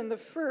taller than the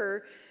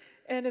fir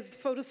and is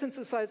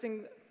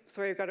photosynthesizing,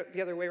 sorry, I got it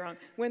the other way around.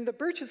 When the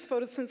birch is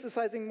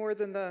photosynthesizing more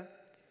than the,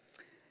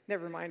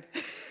 never mind.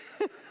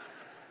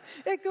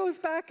 It goes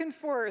back and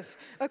forth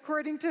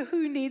according to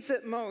who needs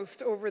it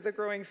most over the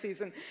growing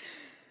season.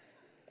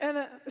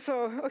 And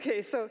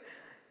so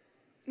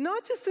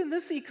not just in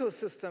this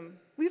ecosystem,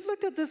 we've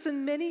looked at this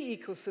in many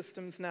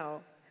ecosystems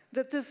now,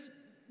 that this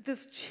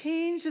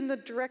change in the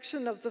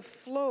direction of the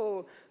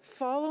flow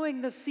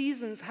following the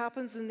seasons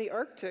happens in the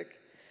Arctic.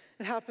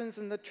 It happens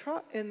in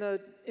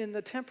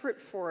the temperate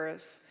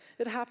forests.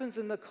 It happens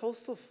in the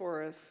coastal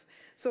forests.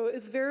 So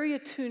it's very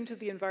attuned to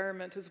the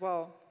environment as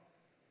well.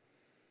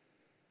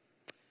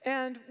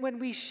 And when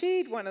we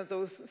shade one of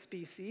those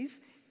species,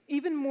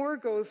 even more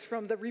goes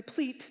from the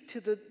replete to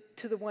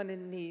the one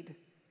in need.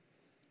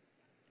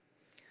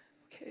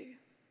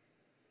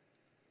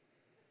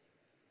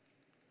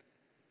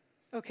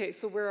 Okay,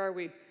 so where are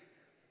we?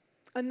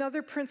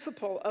 Another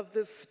principle of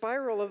this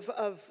spiral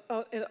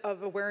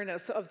of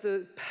awareness, of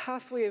the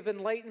pathway of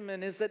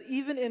enlightenment, is that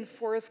even in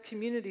forest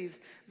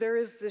communities, there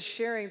is this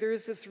sharing, there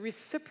is this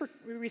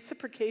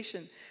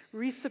reciprocation,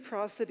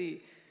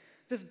 reciprocity,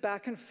 this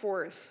back and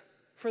forth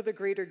for the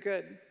greater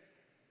good.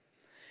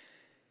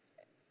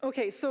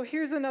 Okay, so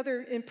here's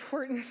another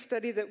important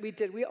study that we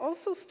did. We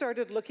also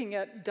started looking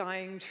at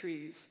dying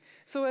trees.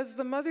 So as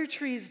the mother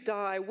trees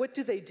die, what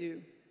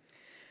do?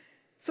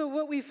 So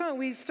what we found,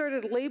 we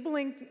started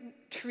labeling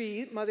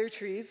mother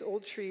trees,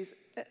 old trees,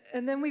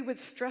 and then we would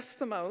stress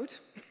them out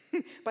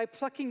by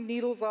plucking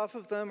needles off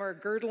of them or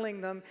girdling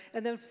them,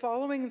 and then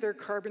following their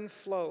carbon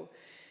flow.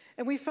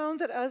 And we found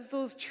that as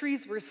those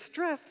trees were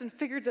stressed and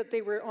figured that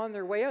they were on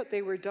their way out,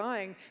 they were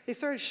dying, they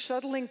started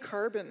shuttling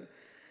carbon.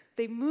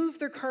 They moved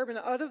their carbon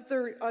out of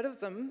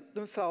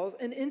themselves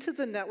and into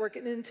the network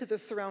and into the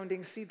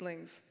surrounding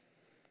seedlings.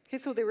 Okay,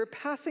 so they were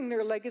passing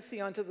their legacy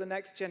on to the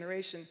next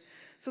generation.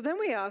 So then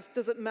we asked,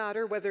 does it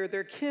matter whether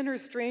they're kin or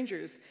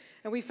strangers?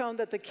 And we found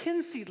that the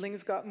kin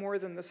seedlings got more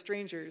than the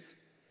strangers.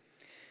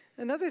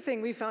 Another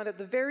thing we found at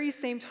the very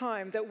same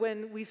time, that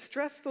when we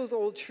stressed those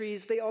old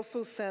trees, they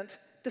also sent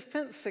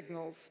defense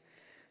signals.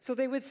 So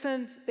they would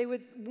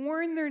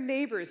warn their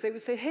neighbors. They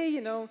would say,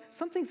 hey,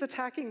 something's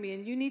attacking me,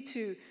 and you need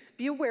to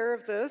be aware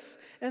of this.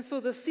 And so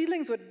the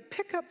seedlings would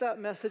pick up that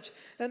message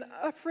and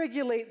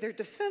upregulate their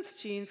defense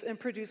genes and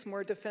produce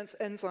more defense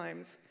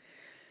enzymes.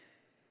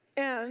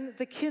 And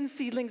the kin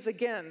seedlings,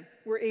 again,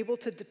 were able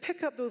to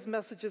pick up those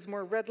messages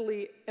more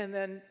readily and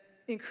then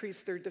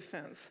increase their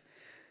defense.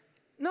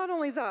 Not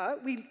only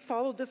that, we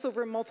followed this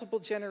over multiple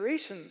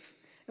generations,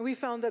 and we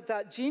found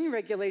that gene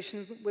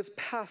regulation was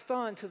passed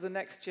on to the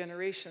next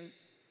generation.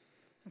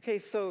 Okay,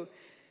 so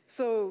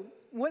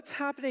what's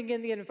happening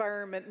in the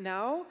environment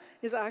now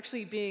is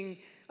actually being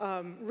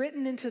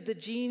written into the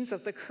genes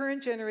of the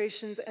current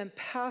generations and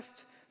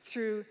passed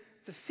through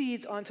the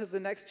seeds onto the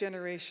next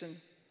generation.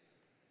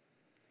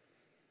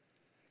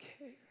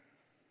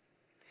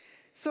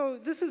 So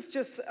this is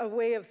just a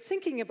way of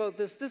thinking about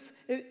this.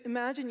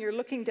 Imagine you're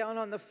looking down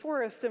on the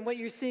forest, and what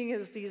you're seeing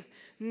is these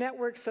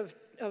networks of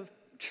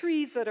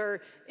trees that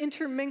are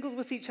intermingled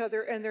with each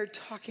other, and they're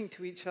talking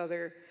to each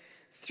other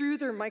through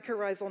their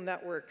mycorrhizal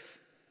networks.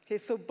 Okay,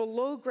 so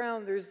below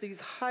ground, there's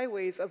these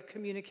highways of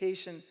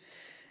communication.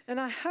 And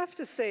I have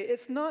to say,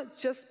 it's not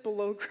just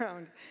below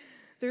ground.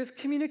 There's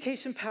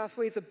communication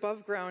pathways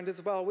above ground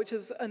as well, which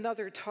is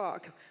another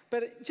talk.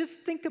 But just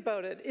think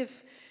about it.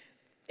 If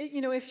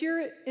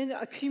you're in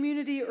a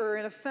community or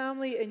in a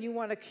family and you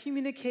want to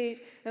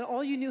communicate and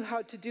all you knew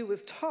how to do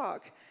was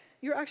talk,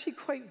 you're actually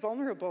quite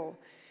vulnerable.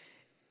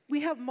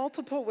 We have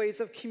multiple ways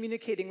of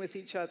communicating with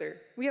each other.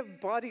 We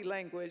have body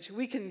language.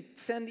 We can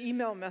send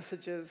email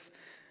messages.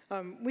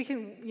 We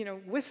can,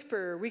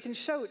 whisper. We can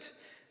shout.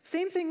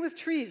 Same thing with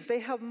trees. They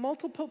have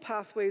multiple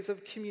pathways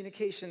of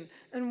communication.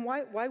 And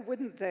why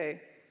wouldn't they?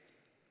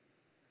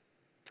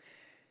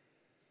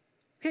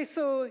 Okay,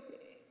 so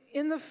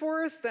in the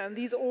forest, then,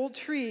 these old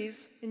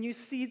trees, and you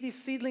see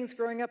these seedlings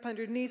growing up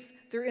underneath,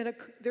 they're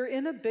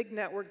in a big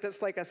network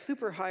that's like a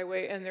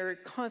superhighway, and they're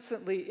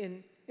constantly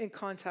in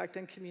contact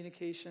and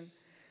communication.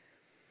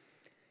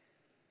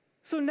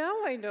 So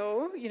now I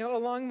know,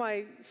 along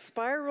my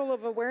spiral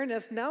of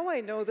awareness, now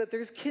I know that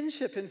there's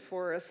kinship in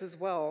forests as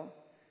well.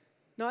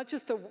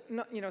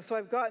 So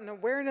I've gotten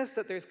awareness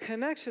that there's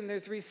connection,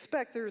 there's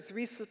respect, there's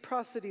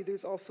reciprocity,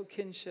 there's also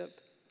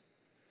kinship.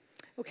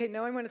 Okay,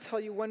 now I'm going to tell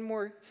you one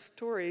more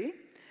story.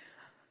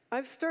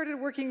 I've started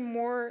working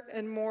more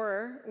and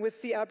more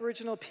with the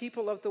Aboriginal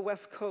people of the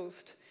West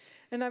Coast.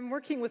 And I'm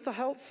working with the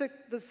Haltzik,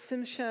 the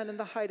Tsimshian, and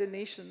the Haida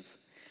Nations.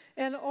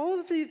 And all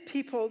of the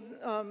people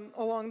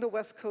along the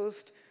West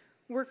Coast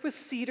work with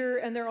cedar,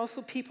 and they're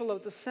also people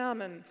of the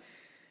salmon.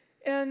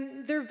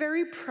 And they're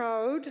very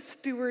proud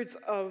stewards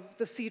of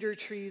the cedar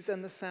trees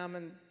and the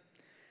salmon.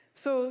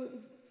 So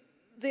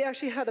they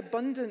actually had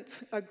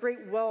a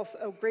great wealth,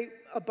 a great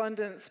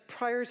abundance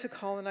prior to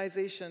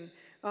colonization,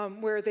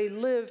 where they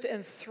lived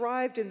and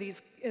thrived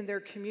in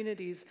their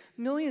communities.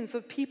 Millions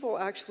of people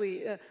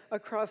actually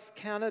across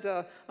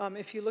Canada,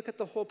 if you look at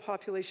the whole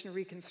population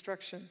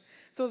reconstruction.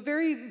 So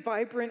very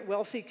vibrant,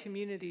 wealthy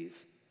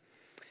communities.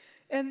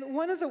 And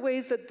one of the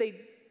ways that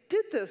they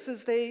did this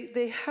is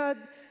they had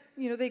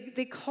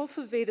they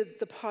cultivated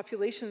the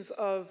populations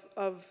of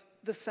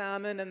the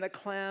salmon and the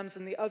clams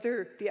and the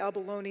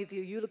abalone,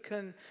 the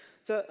eulachon,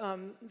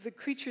 the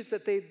creatures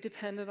that they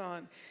depended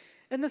on.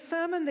 And the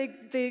salmon,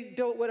 they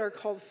built what are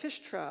called fish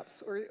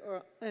traps.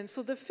 And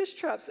so the fish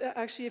traps,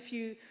 actually, if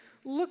you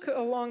look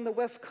along the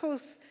west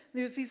coast,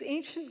 there's these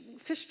ancient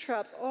fish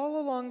traps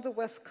all along the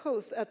west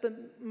coast at the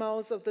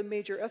mouths of the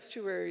major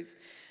estuaries.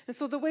 And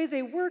so the way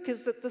they work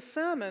is that the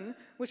salmon,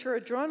 which are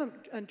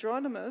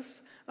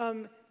andronymous, how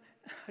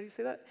do you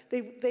say that?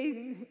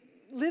 They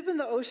live in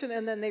the ocean,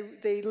 and then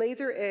they lay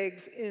their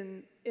eggs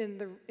in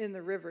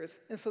the rivers.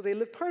 And so they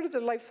live part of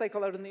their life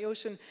cycle out in the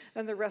ocean,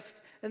 and the rest,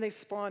 and they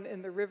spawn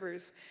in the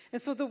rivers. And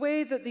so the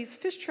way that these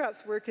fish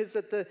traps work is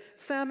that the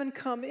salmon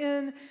come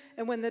in,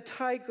 and when the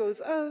tide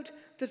goes out,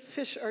 the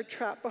fish are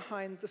trapped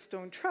behind the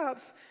stone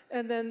traps,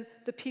 and then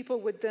the people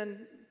would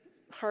then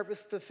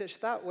harvest the fish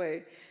that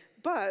way.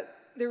 But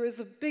there is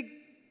a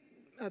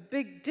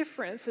big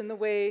difference in the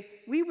way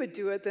we would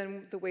do it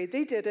than the way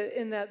they did it,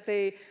 in that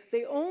they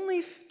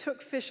only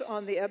took fish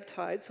on the ebb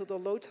tide, so the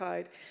low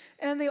tide,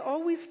 and they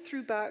always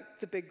threw back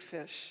the big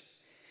fish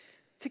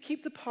to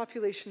keep the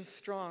population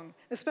strong,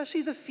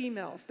 especially the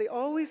females. They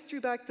always threw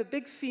back the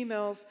big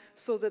females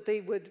so that they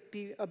would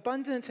be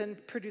abundant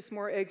and produce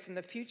more eggs in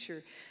the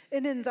future.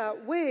 And in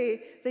that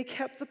way, they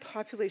kept the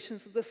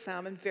populations of the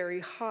salmon very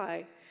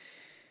high.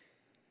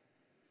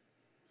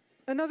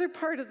 Another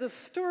part of the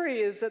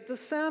story is that the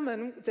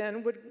salmon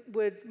then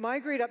would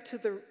migrate up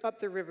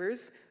the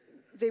rivers.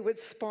 They would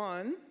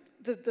spawn.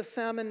 The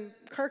salmon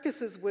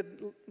carcasses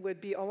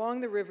would be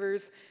along the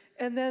rivers,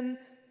 and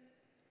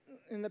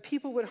the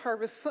people would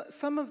harvest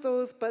some of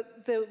those,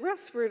 but the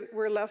rest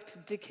were left to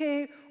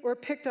decay or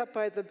picked up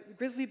by the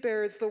grizzly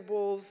bears, the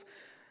wolves,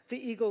 the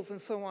eagles,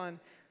 and so on.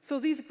 So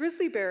these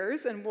grizzly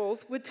bears and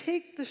wolves would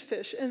take the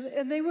fish,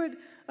 and they would,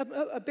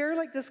 a bear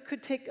like this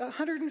could take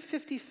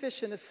 150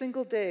 fish in a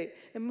single day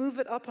and move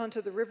it up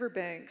onto the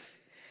riverbanks.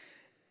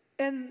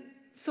 And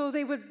so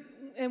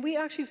we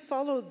actually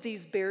followed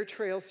these bear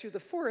trails through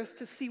the forest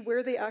to see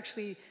where they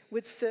actually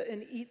would sit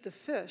and eat the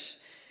fish.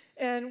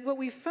 And what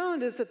we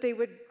found is that they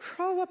would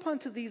crawl up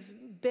onto these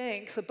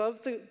banks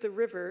above the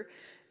river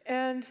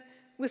and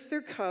with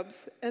their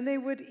cubs, and they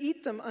would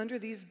eat them under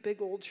these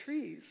big old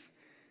trees,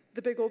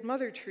 the big old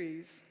mother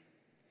trees.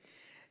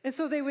 And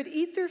so they would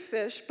eat their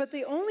fish, but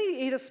they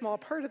only ate a small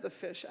part of the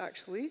fish,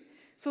 actually.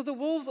 So the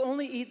wolves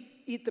only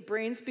eat the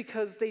brains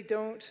because they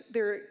know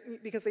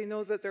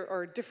that there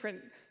are different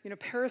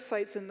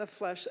parasites in the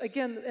flesh.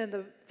 Again,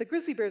 and the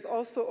grizzly bears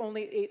also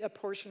only ate a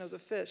portion of the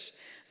fish.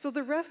 So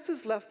the rest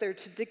is left there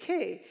to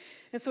decay.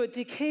 And so it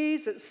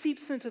decays, it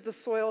seeps into the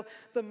soil.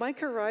 The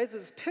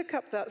mycorrhizals pick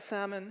up that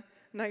salmon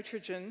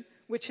nitrogen,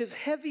 which is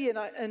heavy in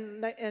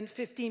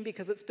N15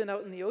 because it's been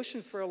out in the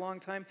ocean for a long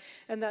time,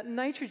 and that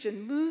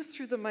nitrogen moves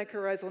through the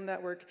mycorrhizal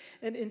network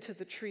and into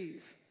the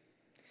trees,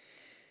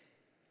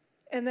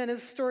 and then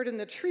is stored in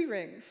the tree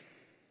rings.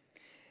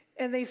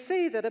 And they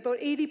say that about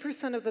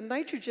 80% of the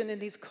nitrogen in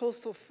these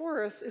coastal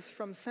forests is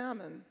from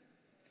salmon.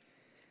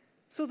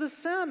 So the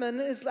salmon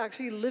is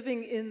actually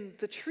living in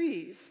the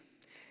trees.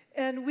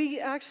 And we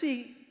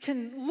actually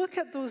can look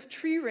at those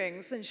tree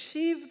rings and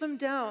shave them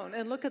down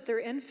and look at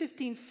their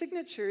N15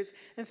 signatures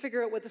and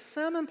figure out what the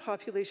salmon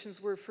populations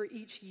were for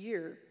each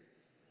year.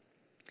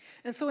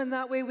 And so in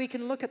that way, we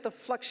can look at the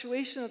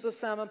fluctuation of the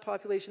salmon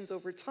populations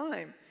over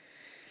time.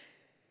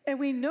 And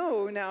we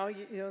know now,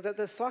 that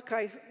the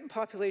sockeye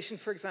population,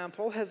 for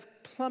example, has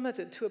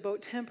plummeted to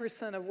about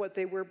 10% of what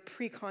they were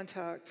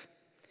pre-contact.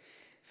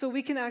 So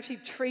we can actually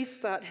trace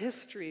that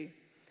history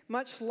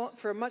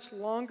for a much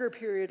longer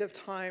period of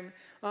time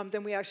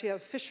than we actually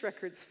have fish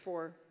records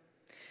for.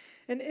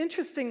 And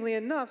interestingly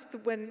enough,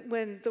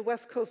 when the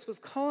West Coast was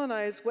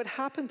colonized, what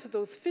happened to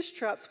those fish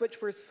traps,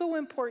 which were so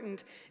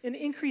important in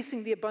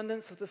increasing the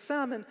abundance of the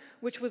salmon,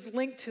 which was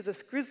linked to the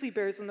grizzly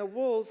bears and the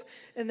wolves,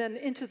 and then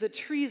into the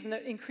trees, and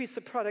it increased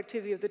the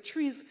productivity of the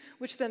trees,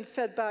 which then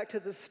fed back to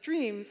the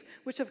streams,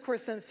 which of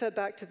course then fed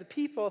back to the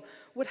people.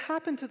 What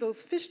happened to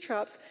those fish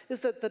traps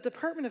is that the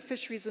Department of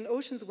Fisheries and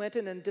Oceans went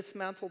in and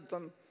dismantled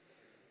them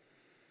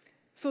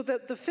so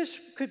that the fish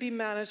could be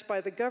managed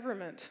by the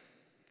government.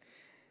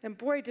 And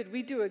boy, did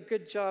we do a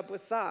good job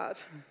with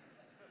that.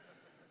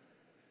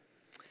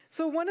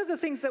 So one of the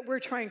things that we're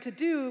trying to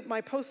do,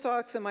 my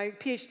postdocs and my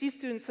PhD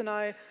students and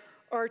I,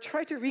 are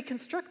try to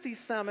reconstruct these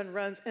salmon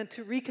runs and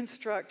to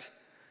reconstruct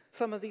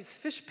some of these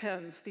fish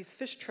pens, these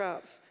fish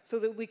traps, so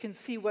that we can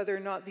see whether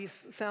or not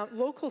these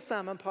local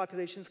salmon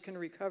populations can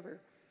recover.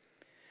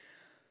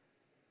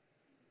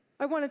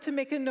 I wanted to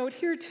make a note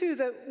here, too,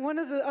 that one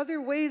of the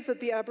other ways that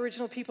the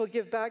Aboriginal people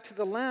give back to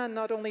the land,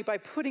 not only by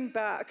putting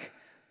back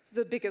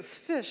the biggest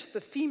fish,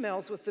 the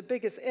females with the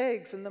biggest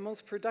eggs and the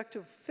most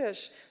productive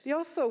fish, they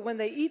also, when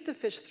they eat the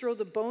fish, throw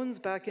the bones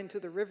back into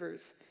the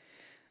rivers.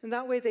 And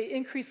that way they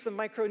increase the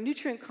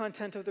micronutrient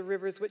content of the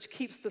rivers, which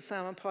keeps the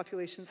salmon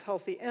populations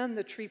healthy and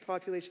the tree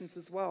populations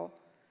as well.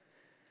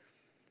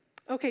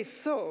 Okay,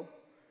 so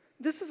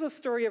this is a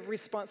story of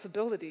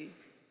responsibility.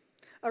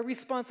 A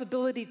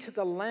responsibility to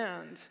the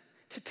land,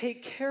 to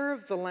take care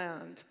of the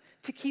land,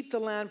 to keep the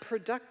land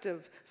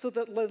productive so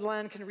that the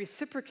land can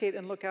reciprocate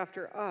and look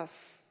after us.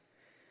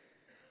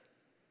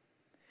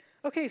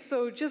 Okay,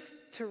 so just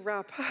to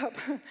wrap up,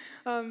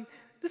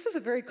 this is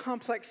a very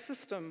complex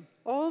system.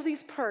 All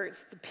these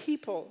parts, the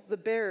people, the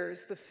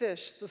bears, the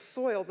fish, the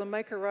soil, the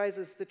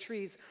mycorrhizas, the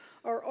trees,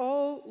 are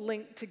all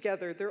linked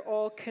together. They're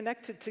all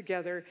connected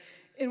together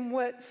in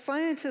what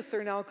scientists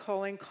are now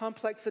calling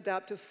complex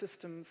adaptive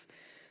systems.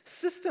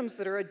 Systems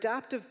that are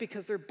adaptive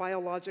because they're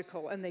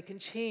biological and they can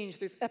change.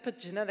 There's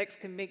epigenetics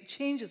can make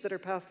changes that are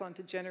passed on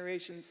to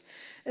generations.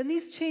 And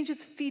these changes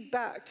feed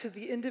back to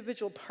the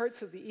individual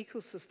parts of the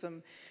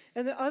ecosystem.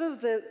 And then out of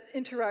the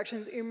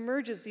interactions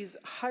emerges these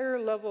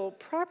higher level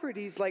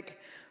properties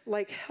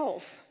like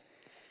health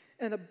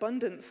and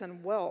abundance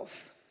and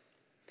wealth.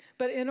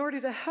 But in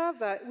order to have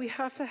that, we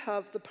have to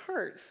have the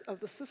parts of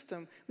the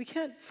system. We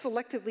can't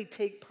selectively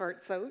take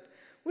parts out.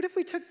 What if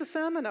we took the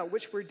salmon out,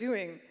 which we're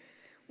doing?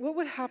 What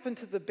would happen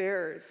to the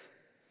bears?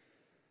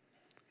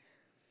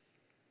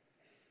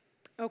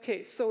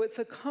 Okay, so it's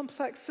a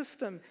complex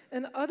system.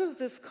 And out of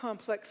this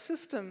complex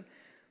system,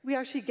 we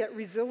actually get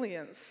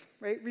resilience,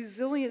 right?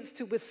 Resilience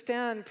to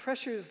withstand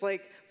pressures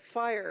like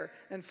fire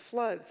and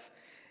floods.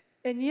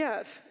 And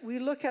yet, we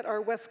look at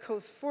our West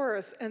Coast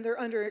forests, and they're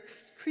under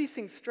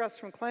increasing stress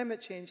from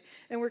climate change,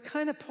 and we're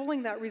kind of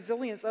pulling that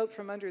resilience out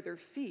from under their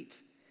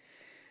feet.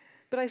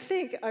 But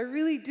I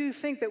really do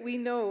think that we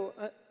know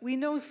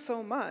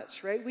so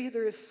much, right?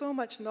 There is so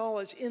much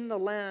knowledge in the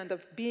land,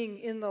 of being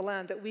in the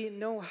land, that we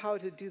know how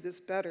to do this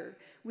better.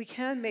 We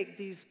can make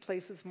these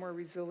places more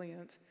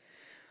resilient.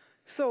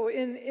 So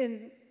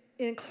in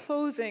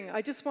closing,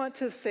 I just want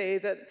to say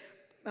that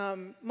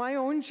my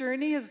own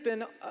journey has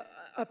been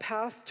a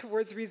path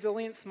towards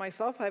resilience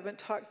myself. I haven't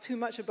talked too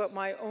much about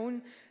my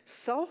own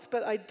self,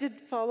 but I did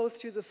follow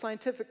through the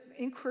scientific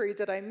inquiry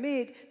that I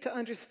made to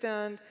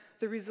understand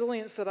the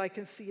resilience that I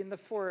can see in the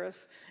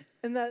forest.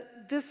 And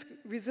that this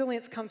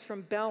resilience comes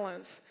from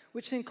balance,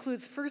 which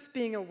includes first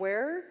being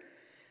aware,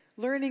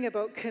 learning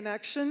about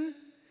connection,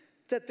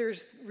 that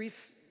there's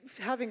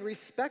having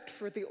respect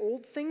for the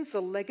old things,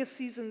 the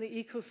legacies in the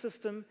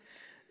ecosystem,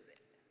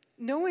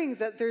 knowing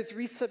that there's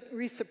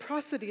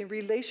reciprocity in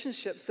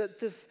relationships, that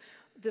this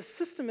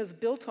system is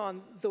built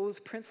on those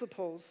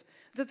principles,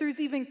 that there's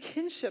even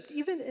kinship,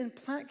 even in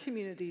plant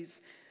communities,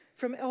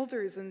 from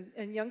elders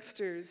and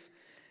youngsters,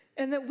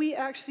 and that we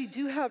actually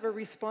do have a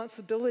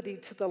responsibility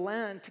to the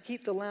land to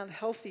keep the land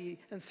healthy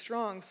and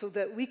strong so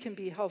that we can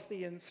be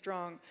healthy and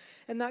strong.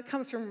 And that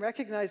comes from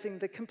recognizing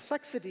the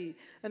complexity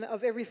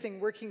of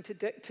everything working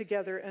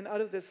together, and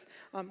out of this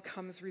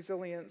comes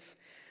resilience.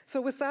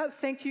 So with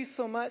that, thank you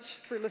so much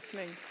for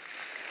listening.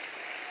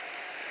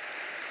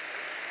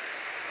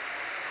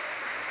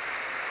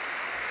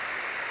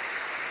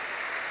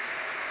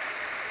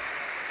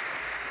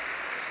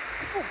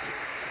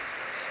 Oh.